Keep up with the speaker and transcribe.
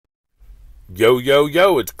Yo, yo,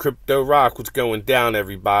 yo, it's Crypto Rock. What's going down,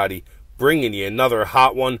 everybody? Bringing you another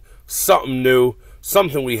hot one, something new,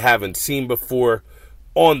 something we haven't seen before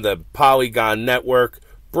on the Polygon network,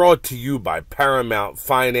 brought to you by Paramount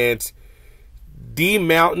Finance,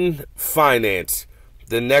 Demountain Finance,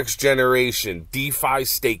 the next generation DeFi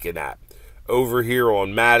staking app over here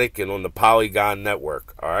on Matic and on the Polygon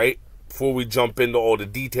network, all right? Before we jump into all the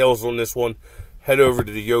details on this one, head over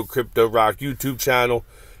to the Yo Crypto Rock YouTube channel.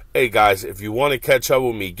 Hey guys, if you want to catch up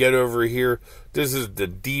with me, get over here. This is the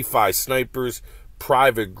DeFi Snipers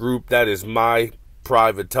private group. That is my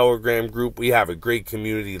private Telegram group. We have a great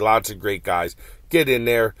community, lots of great guys. Get in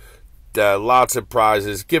there. Lots of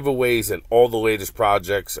prizes, giveaways, and all the latest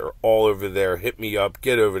projects are all over there. Hit me up.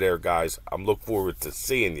 Get over there, guys. I'm looking forward to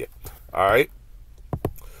seeing you. All right?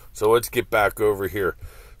 So let's get back over here.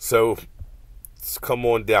 So let's come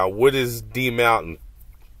on down. What is Demountain?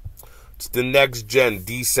 It's the next gen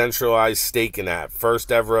decentralized staking app,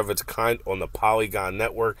 first ever of its kind on the Polygon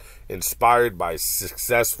network, inspired by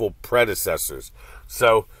successful predecessors.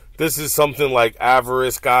 So this is something like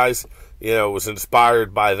Avarice, guys. You know, it was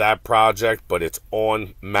inspired by that project, but it's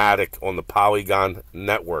on Matic on the Polygon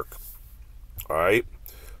network. All right.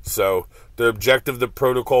 So the objective of the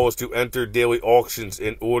protocol is to enter daily auctions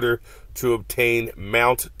in order to obtain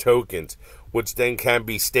mount tokens, which then can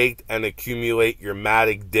be staked and accumulate your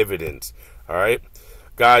Matic dividends. All right,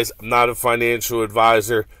 guys, I'm not a financial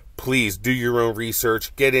advisor. Please do your own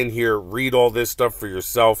research. Get in here, read all this stuff for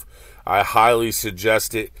yourself. I highly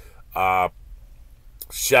suggest it.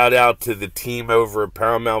 Shout out to the team over at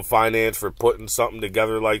Paramount Finance for putting something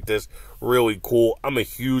together like this. Really cool. I'm a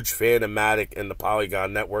huge fan of Matic and the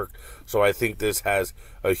Polygon network, so I think this has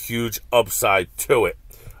a huge upside to it.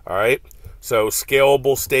 All right. So,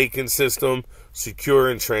 scalable staking system, secure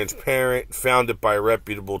and transparent, founded by a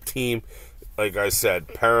reputable team. Like I said,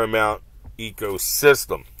 Paramount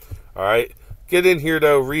ecosystem. All right. Get in here,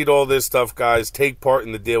 though. Read all this stuff, guys. Take part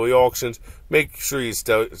in the daily auctions. Make sure you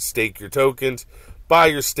stake your tokens. Buy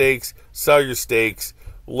your stakes. Sell your stakes.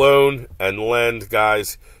 Loan and lend,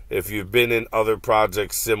 guys. If you've been in other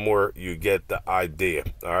projects similar, you get the idea.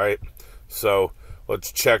 All right. So,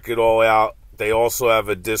 let's check it all out. They also have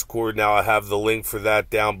a Discord now. I have the link for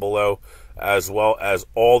that down below, as well as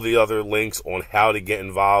all the other links on how to get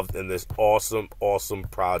involved in this awesome, awesome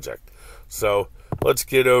project. So let's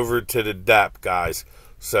get over to the DApp, guys.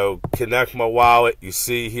 So connect my wallet. You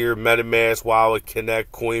see here, MetaMask wallet,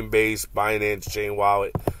 Connect, Coinbase, Binance Chain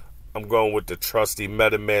wallet. I'm going with the trusty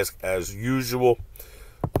MetaMask as usual.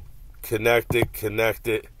 Connect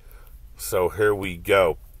it. So here we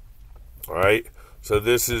go. All right. So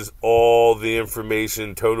this is all the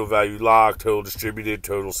information, total value locked, total distributed,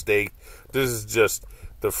 total staked. This is just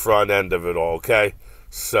the front end of it all, okay?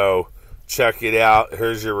 So check it out.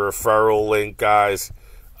 Here's your referral link, guys.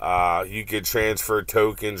 You can transfer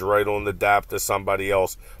tokens right on the DApp to somebody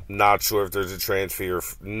else. Not sure if there's a transfer or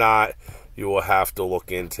if not. You will have to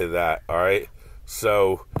look into that, all right?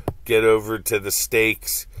 So get over to the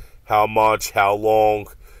stakes, how much, how long,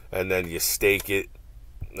 and then you stake it.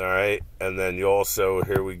 All right, and then you also,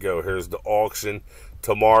 here we go, here's the auction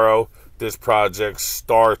tomorrow. This project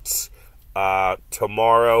starts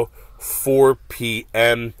tomorrow, 4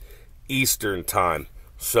 p.m. Eastern time.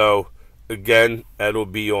 So again, that'll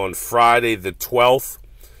be on Friday the 12th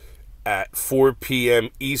at 4 p.m.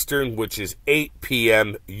 Eastern, which is 8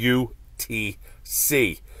 p.m.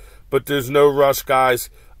 UTC. But there's no rush, guys,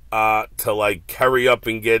 to like hurry up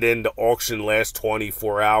and get in. The auction lasts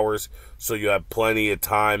 24 hours, so you have plenty of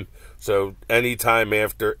time. So anytime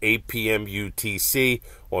after 8 p.m. UTC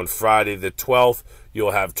on Friday the 12th,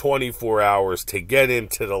 you'll have 24 hours to get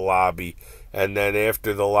into the lobby. And then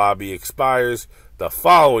after the lobby expires, the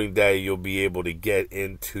following day, you'll be able to get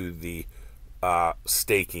into the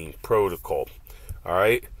staking protocol. All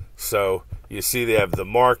right. So you see they have the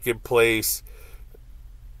marketplace,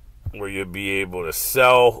 where you'll be able to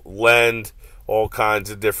sell, lend, all kinds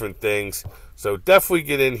of different things. So definitely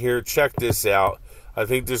get in here, check this out. I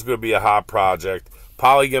think this is going to be a hot project.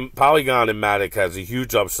 Polygon and Matic has a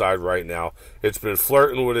huge upside right now. It's been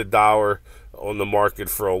flirting with $1 on the market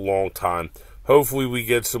for a long time. Hopefully we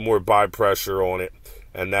get some more buy pressure on it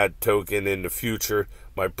and that token in the future.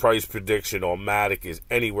 My price prediction on Matic is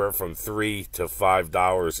anywhere from $3 to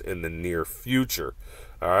 $5 in the near future.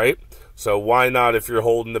 All right. So why not, if you're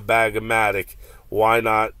holding the bag of Matic, why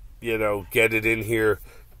not, you know, get it in here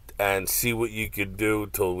and see what you could do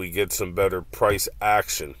till we get some better price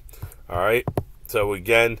action. All right. So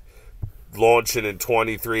again, launching in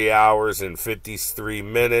 23 hours and 53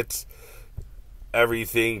 minutes.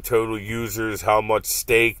 Everything, total users, how much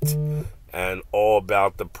staked, and all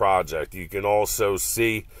about the project. You can also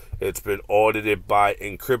see it's been audited by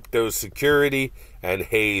Encrypto Security and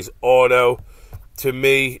Hayes Auto. To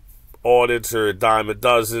me, audits are a dime a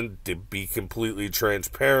dozen, to be completely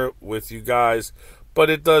transparent with you guys, but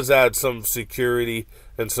it does add some security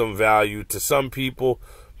and some value to some people.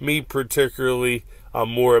 Me particularly, I'm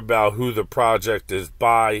more about who the project is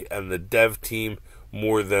by and the dev team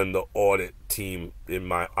more than the audit team, in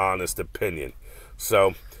my honest opinion.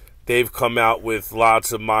 So they've come out with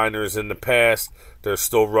lots of miners in the past. They're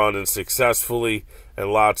still running successfully,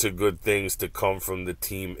 and lots of good things to come from the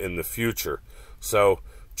team in the future. So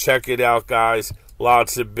check it out, guys.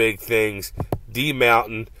 Lots of big things.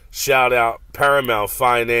 Demountain, shout out Paramount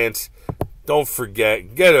Finance. Don't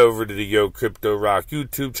forget, get over to the Yo Crypto Rock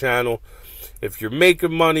YouTube channel. If you're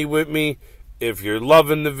making money with me, if you're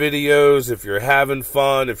loving the videos, if you're having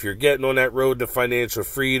fun, if you're getting on that road to financial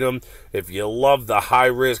freedom, if you love the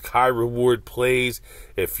high-risk, high-reward plays,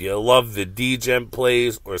 if you love the degen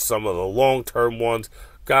plays or some of the long-term ones,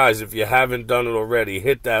 guys, if you haven't done it already,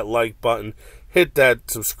 hit that like button, hit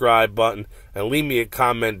that subscribe button, and leave me a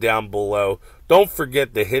comment down below. Don't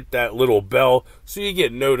forget to hit that little bell so you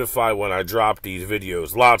get notified when I drop these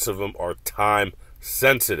videos. Lots of them are time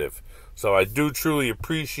sensitive. So I do truly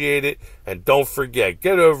appreciate it. And don't forget,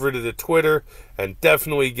 get over to the Twitter and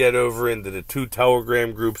definitely get over into the 2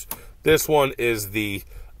 Telegram groups. This one is the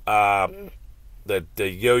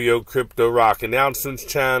Yo-Yo Crypto Rock Announcements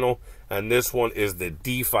channel. And this one is the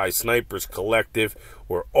DeFi Snipers Collective,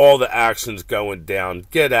 where all the action's going down.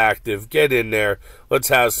 Get active, get in there. Let's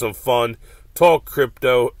have some fun. Talk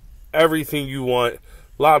crypto, everything you want.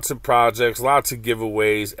 Lots of projects, lots of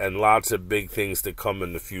giveaways, and lots of big things to come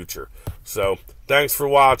in the future. So, thanks for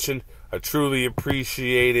watching. I truly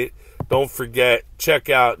appreciate it. Don't forget, check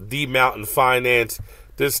out Demountain Finance.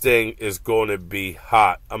 This thing is going to be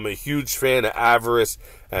hot. I'm a huge fan of Avarice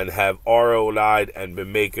and have ROI'd and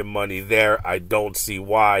been making money there. I don't see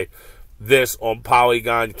why this on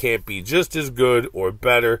Polygon can't be just as good or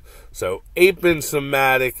better. So, ape in some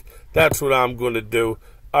Matic. That's what I'm going to do.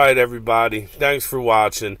 All right, everybody. Thanks for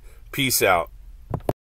watching. Peace out.